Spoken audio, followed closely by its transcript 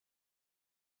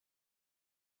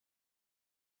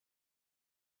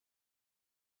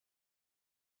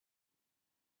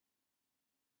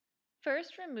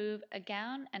First, remove a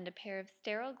gown and a pair of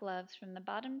sterile gloves from the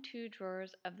bottom two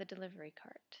drawers of the delivery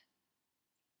cart.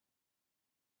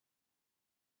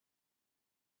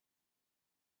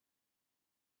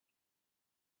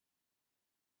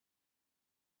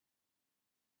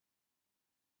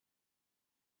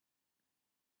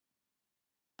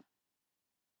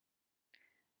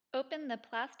 Open the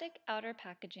plastic outer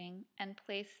packaging and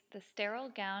place the sterile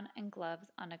gown and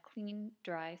gloves on a clean,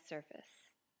 dry surface.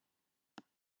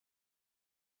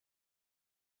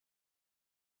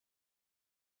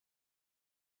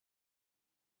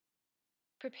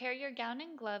 Prepare your gown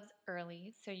and gloves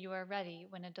early so you are ready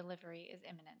when a delivery is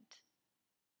imminent.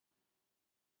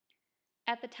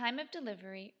 At the time of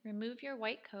delivery, remove your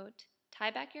white coat,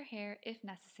 tie back your hair if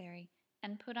necessary,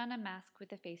 and put on a mask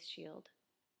with a face shield.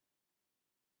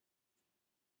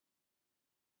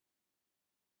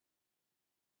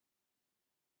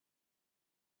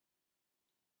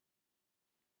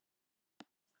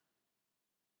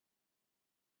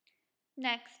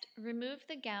 Next, remove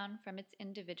the gown from its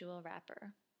individual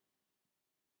wrapper.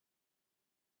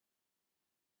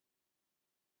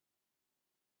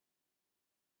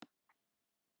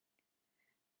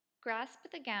 Grasp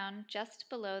the gown just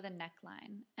below the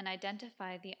neckline and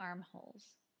identify the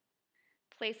armholes.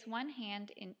 Place one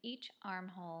hand in each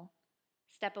armhole,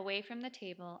 step away from the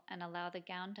table, and allow the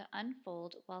gown to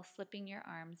unfold while slipping your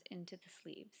arms into the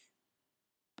sleeves.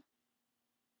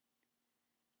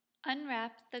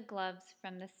 Unwrap the gloves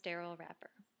from the sterile wrapper.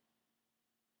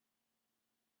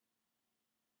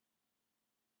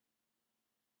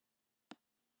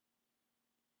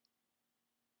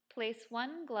 Place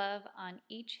one glove on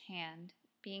each hand,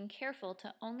 being careful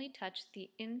to only touch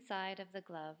the inside of the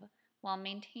glove while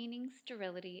maintaining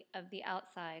sterility of the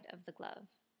outside of the glove.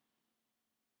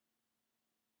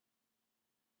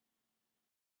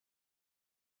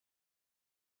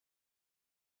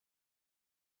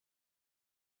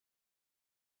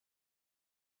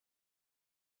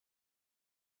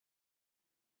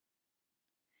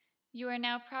 You are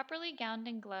now properly gowned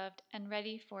and gloved and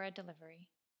ready for a delivery.